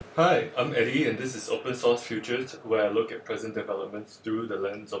Hi, I'm Eddie, and this is Open Source Futures, where I look at present developments through the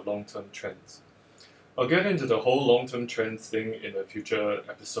lens of long term trends. I'll get into the whole long term trends thing in a future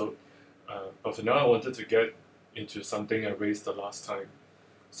episode, but for now, I wanted to get into something I raised the last time.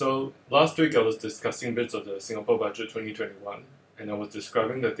 So, last week I was discussing bits of the Singapore Budget 2021, and I was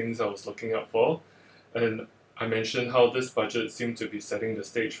describing the things I was looking out for, and I mentioned how this budget seemed to be setting the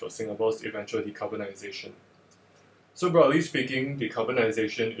stage for Singapore's eventual decarbonisation. So, broadly speaking,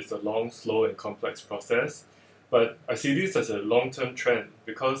 decarbonization is a long, slow, and complex process, but I see this as a long term trend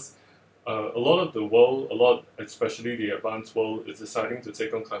because a lot of the world, especially the advanced world, is deciding to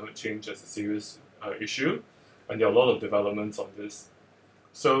take on climate change as a serious issue, and there are a lot of developments on this.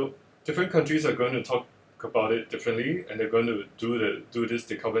 So, different countries are going to talk about it differently, and they're going to do this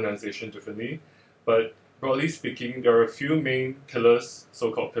decarbonization differently. But broadly speaking, there are a few main pillars,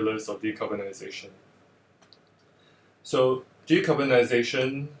 so-called pillars of decarbonization. So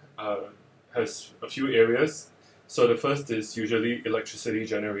decarbonization has a few areas. So the first is usually electricity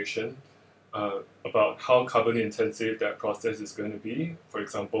generation, about how carbon intensive that process is going to be. For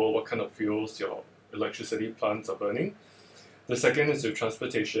example, what kind of fuels your electricity plants are burning. The second is with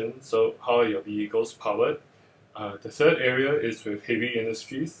transportation. So how are your vehicles powered? The third area is with heavy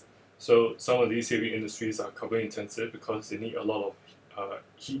industries. So some of these heavy industries are carbon intensive because they need a lot of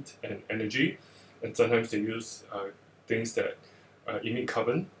heat and energy, and sometimes they use things that emit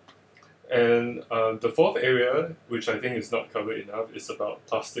carbon. And the fourth area, which I think is not covered enough, is about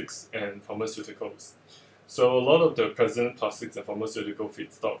plastics and pharmaceuticals. So a lot of the present plastics and pharmaceutical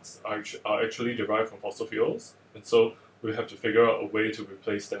feedstocks are actually derived from fossil fuels, and so we have to figure out a way to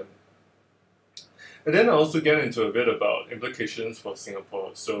replace them. And then I also get into a bit about implications for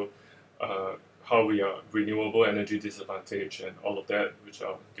Singapore. So how we are renewable energy disadvantage and all of that, which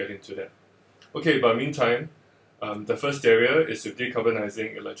I'll get into that. Okay, but meantime, the first area is with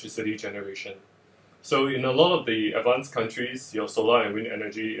decarbonizing electricity generation. So in a lot of the advanced countries, your solar and wind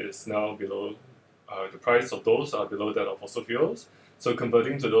energy is now below, the price of those are below that of fossil fuels. So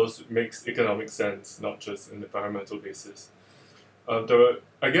converting to those makes economic sense, not just an environmental basis.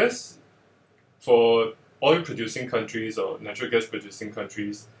 I guess for oil producing countries or natural gas producing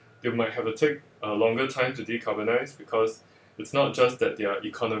countries, they might have to take a longer time to decarbonize because it's not just that their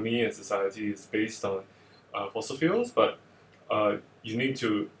economy and society is based on fossil fuels, but you need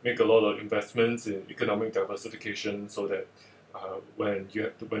to make a lot of investments in economic diversification so that when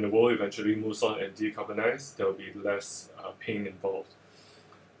the world eventually moves on and decarbonize, there will be less pain involved.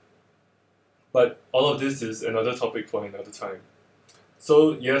 But all of this is another topic for another time.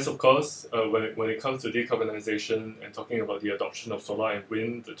 So yes, of course, when it comes to decarbonization and talking about the adoption of solar and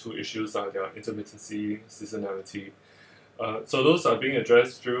wind, the two issues are their intermittency, seasonality. So those are being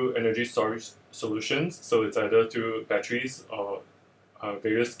addressed through energy storage solutions. So it's either through batteries or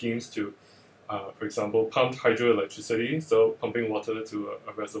various schemes to, for example, pumped hydroelectricity. So pumping water to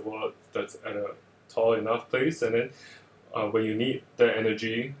a reservoir that's at a tall enough place, and then when you need that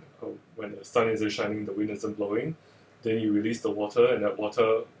energy, when the sun isn't shining, the wind isn't blowing, then you release the water, and that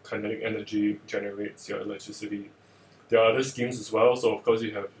water kinetic energy generates your electricity. There are other schemes as well. So of course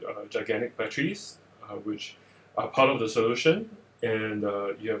you have gigantic batteries, which are part of the solution, and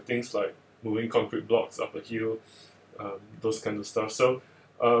you have things like moving concrete blocks up a hill, those kind of stuff. So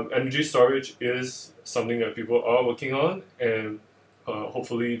energy storage is something that people are working on, and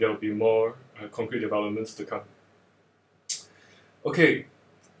hopefully there will be more concrete developments to come. Okay,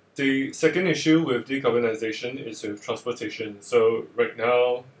 the second issue with decarbonization is with transportation. So right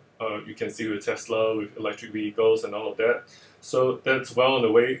now, you can see with Tesla, with electric vehicles and all of that. So that's well on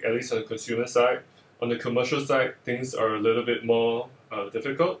the way, at least on the consumer side. On the commercial side, things are a little bit more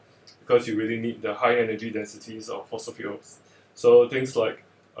difficult because you really need the high energy densities of fossil fuels. So things like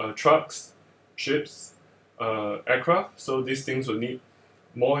trucks, ships, aircraft. So these things will need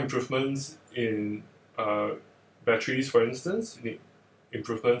more improvements in batteries, for instance. You need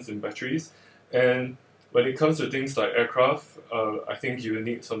improvements in batteries. And when it comes to things like aircraft, I think you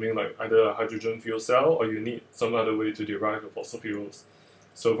need something like either a hydrogen fuel cell or you need some other way to derive the fossil fuels.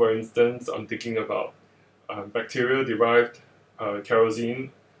 So, for instance, I'm thinking about bacteria-derived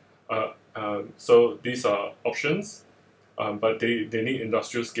kerosene. So these are options, but they need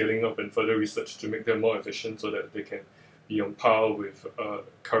industrial scaling up and further research to make them more efficient so that they can be on par with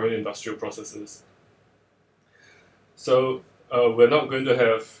current industrial processes. So we're not going to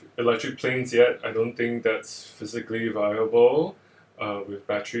have electric planes yet. I don't think that's physically viable with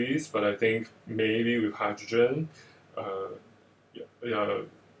batteries, but I think maybe with hydrogen, yeah,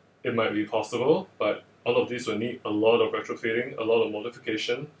 it might be possible. But all of these will need a lot of retrofitting, a lot of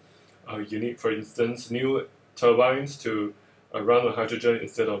modification. You need, for instance, new turbines to run on hydrogen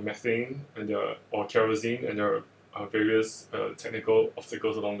instead of methane and or kerosene, and there are various technical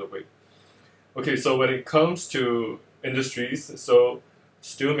obstacles along the way. Okay, so when it comes to industries, so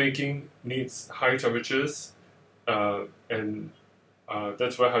steelmaking needs high temperatures, and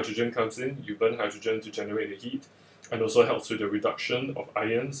that's where hydrogen comes in. You burn hydrogen to generate the heat, and also helps with the reduction of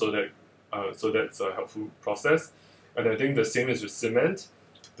iron, so that's a helpful process. And I think the same is with cement.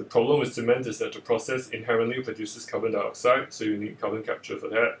 The problem with cement is that the process inherently produces carbon dioxide, so you need carbon capture for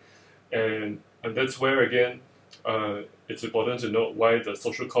that. And that's where, again, it's important to note why the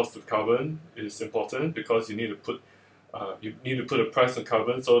social cost of carbon is important, because you need to put a price on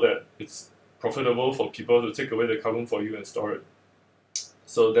carbon so that it's profitable for people to take away the carbon for you and store it.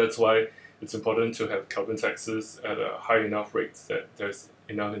 So that's why it's important to have carbon taxes at a high enough rate that there's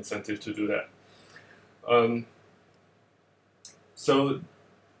enough incentive to do that. So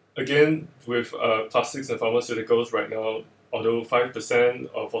again, with plastics and pharmaceuticals right now, although 5%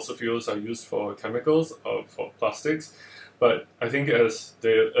 of fossil fuels are used for chemicals or for plastics, but I think as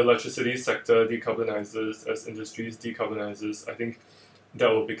the electricity sector decarbonizes, as industries decarbonizes, I think that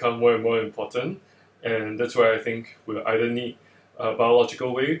will become more and more important. And that's why I think we'll either need a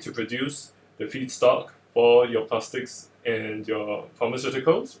biological way to produce the feedstock for your plastics and your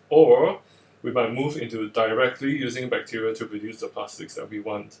pharmaceuticals, or we might move into directly using bacteria to produce the plastics that we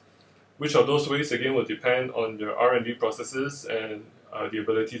want. Which of those ways, again, will depend on the R&D processes and the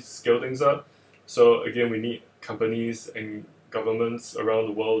ability to scale things up. So again, we need companies and governments around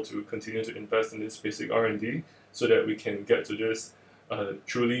the world to continue to invest in this basic R&D so that we can get to this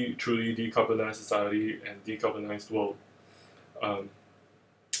truly decarbonized society and decarbonized world.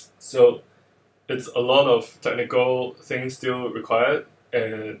 So it's a lot of technical things still required,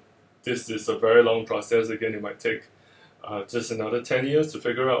 and this is a very long process. Again, it might take just another 10 years to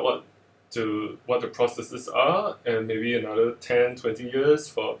figure out what the processes are, and maybe another 10, 20 years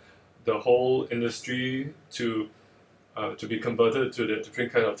for the whole industry to be converted to the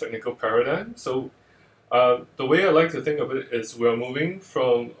different kind of technical paradigm. So the way I like to think of it is we're moving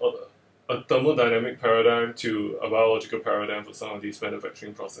from a thermodynamic paradigm to a biological paradigm for some of these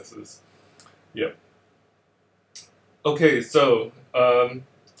manufacturing processes. Yeah. Okay, so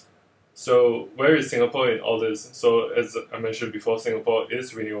where is Singapore in all this? So as I mentioned before, Singapore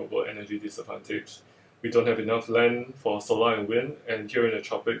is renewable energy disadvantaged. We don't have enough land for solar and wind, and here in the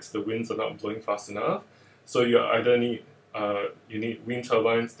tropics, the winds are not blowing fast enough. So you either need wind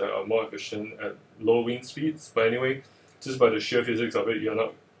turbines that are more efficient at low wind speeds. But anyway, just by the sheer physics of it, you're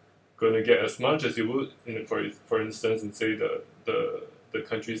not going to get as much as you would, for instance, in say the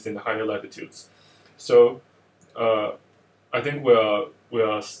countries in the higher latitudes. So I think we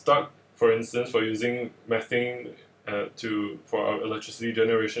are stuck, for instance, for using methane for our electricity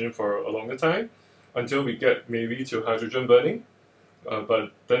generation for a longer time, until we get maybe to hydrogen burning.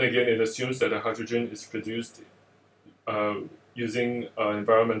 But then again, it assumes that the hydrogen is produced using an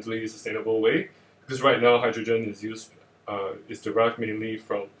environmentally sustainable way, because right now hydrogen is derived mainly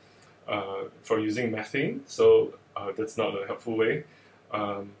from using methane, so that's not a helpful way.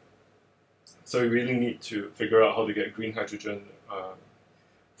 So we really need to figure out how to get green hydrogen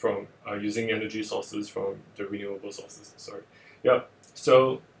from using energy sources from the renewable sources.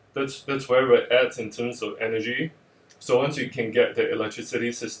 So that's where we're at in terms of energy. So once we can get the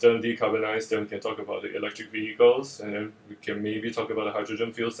electricity system decarbonized, then we can talk about the electric vehicles, and then we can maybe talk about the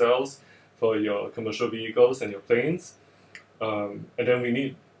hydrogen fuel cells for your commercial vehicles and your planes. And then we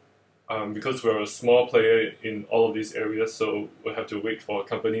need, because we're a small player in all of these areas, so we'll have to wait for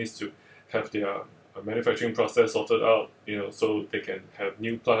companies to have their manufacturing process sorted out, so they can have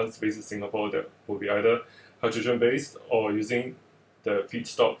new plants based in Singapore that will be either hydrogen-based or using the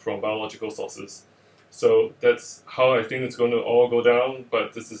feedstock from biological sources. So that's how I think it's going to all go down,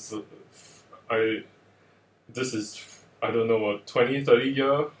 but this is I don't know, a 20,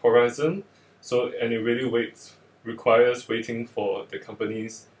 30-year horizon. So, and it really requires waiting for the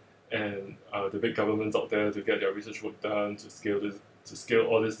companies and the big governments out there to get their research work done to scale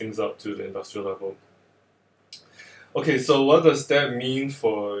all these things up to the industrial level. Okay, so what does that mean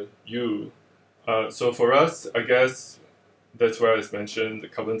for you? So for us, I guess that's where, as mentioned, the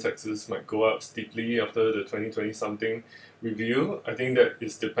carbon taxes might go up steeply after the 2020 something review. I think that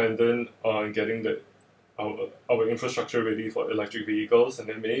is dependent on getting our infrastructure ready for electric vehicles, and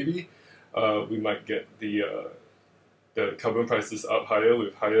then maybe we might get the carbon prices up higher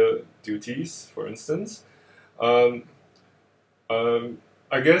with higher duties, for instance.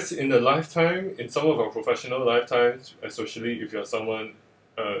 I guess in some of our professional lifetimes, especially if you're someone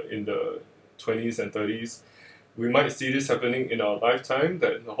in the 20s and 30s, we might see this happening in our lifetime,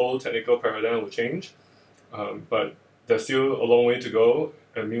 that the whole technical paradigm will change. But there's still a long way to go.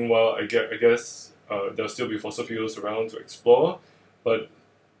 And meanwhile, I guess there'll still be fossil fuels around to explore, but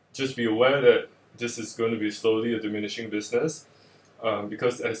just be aware that this is going to be slowly a diminishing business,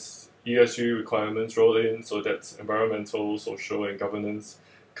 because as ESG requirements roll in, so that's environmental, social, and governance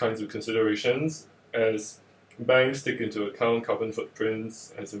kinds of considerations, as banks take into account carbon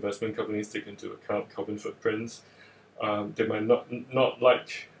footprints, as investment companies take into account carbon footprints, they might not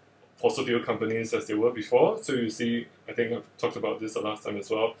like fossil fuel companies as they were before. So you see, I think I've talked about this the last time as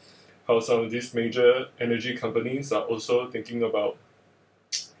well, how some of these major energy companies are also thinking about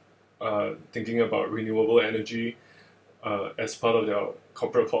renewable energy as part of their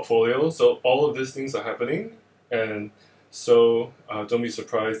corporate portfolio. So all of these things are happening, and so don't be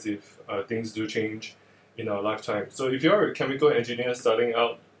surprised if things do change in our lifetime. So if you're a chemical engineer starting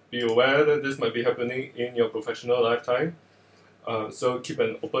out, be aware that this might be happening in your professional lifetime. So keep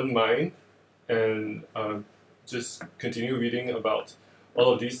an open mind and just continue reading about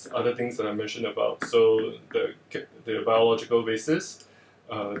all of these other things that I mentioned about. So the biological basis,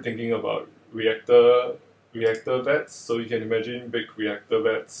 thinking about reactor vats. So you can imagine big reactor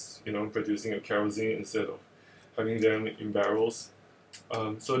vats, producing a kerosene instead of having them in barrels.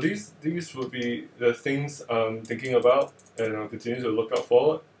 So these would be the things I'm thinking about, and I'll continue to look out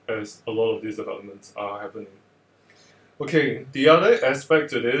for as a lot of these developments are happening. Okay, the other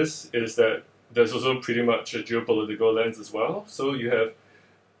aspect to this is that there's also pretty much a geopolitical lens as well. So you have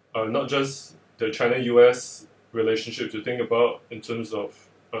not just the China-US relationship to think about in terms of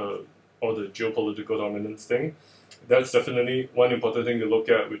all the geopolitical dominance thing. That's definitely one important thing to look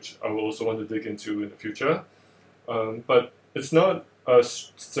at, which I will also want to dig into in the future. But it's not a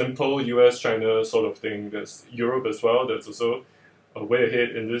simple US-China sort of thing. There's Europe as well. That's also way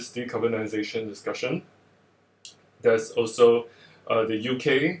ahead in this decarbonization discussion. There's also the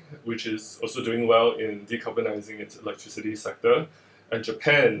UK, which is also doing well in decarbonizing its electricity sector. And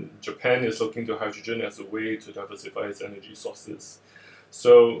Japan is looking to hydrogen as a way to diversify its energy sources.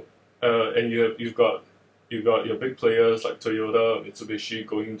 So, and you've got your big players like Toyota, Mitsubishi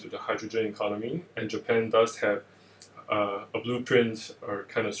going into the hydrogen economy, and Japan does have a blueprint or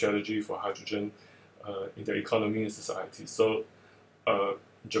kind of strategy for hydrogen in their economy and society. So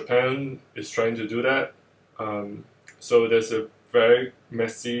Japan is trying to do that. So there's a very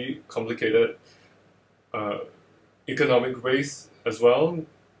messy, complicated economic race as well,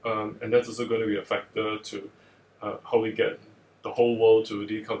 and that's also going to be a factor to how we get the whole world to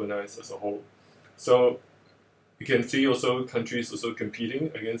decarbonize as a whole. So you can see also countries also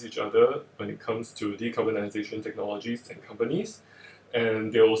competing against each other when it comes to decarbonization technologies and companies,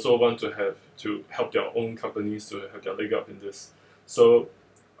 and they also want to help their own companies to have their leg up in this. So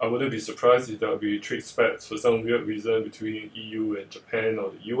I wouldn't be surprised if there would be trade spats for some weird reason between EU and Japan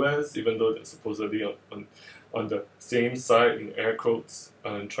or the US, even though they're supposedly on the same side in air quotes,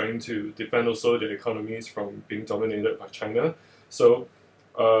 and trying to defend also their economies from being dominated by China. So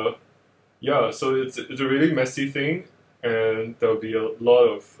so it's a really messy thing, and there'll be a lot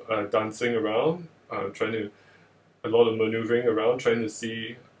of dancing around, a lot of maneuvering around, trying to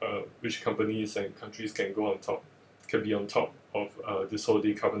see which companies and countries can be on top of this whole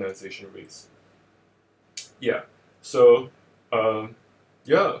decarbonization race. So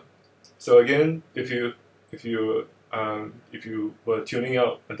again, if you were tuning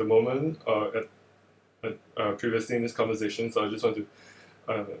out at the moment at previously in this conversation, so I just want to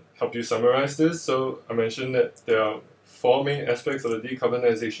help you summarize this. So I mentioned that there are 4 main aspects of the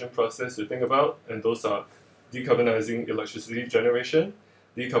decarbonization process to think about, and those are decarbonizing electricity generation,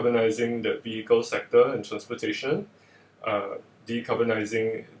 decarbonizing the vehicle sector and transportation,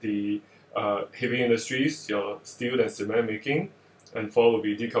 decarbonizing the heavy industries, your steel and cement making, and 4 will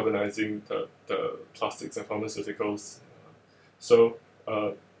be decarbonizing the plastics and pharmaceuticals. So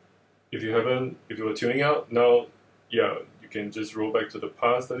if you were tuning out now, you can just roll back to the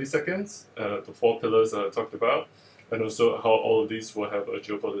past 30 seconds, the 4 pillars that I talked about, and also how all of these will have a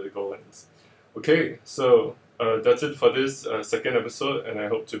geopolitical lens. Okay, so that's it for this second episode, and I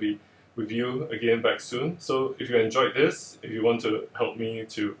hope to be with you again back soon. So if you enjoyed this, if you want to help me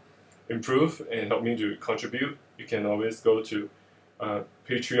to improve and help me to contribute, you can always go to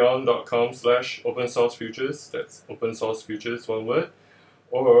patreon.com/open source futures. That's open source futures, one word.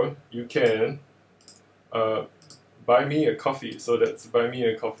 Or you can buy me a coffee. So that's buy me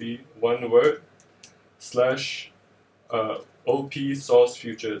a coffee, one word, /OP source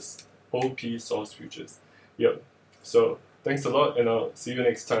futures. OP source futures. Yep. So thanks a lot, and I'll see you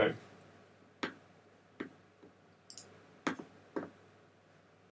next time.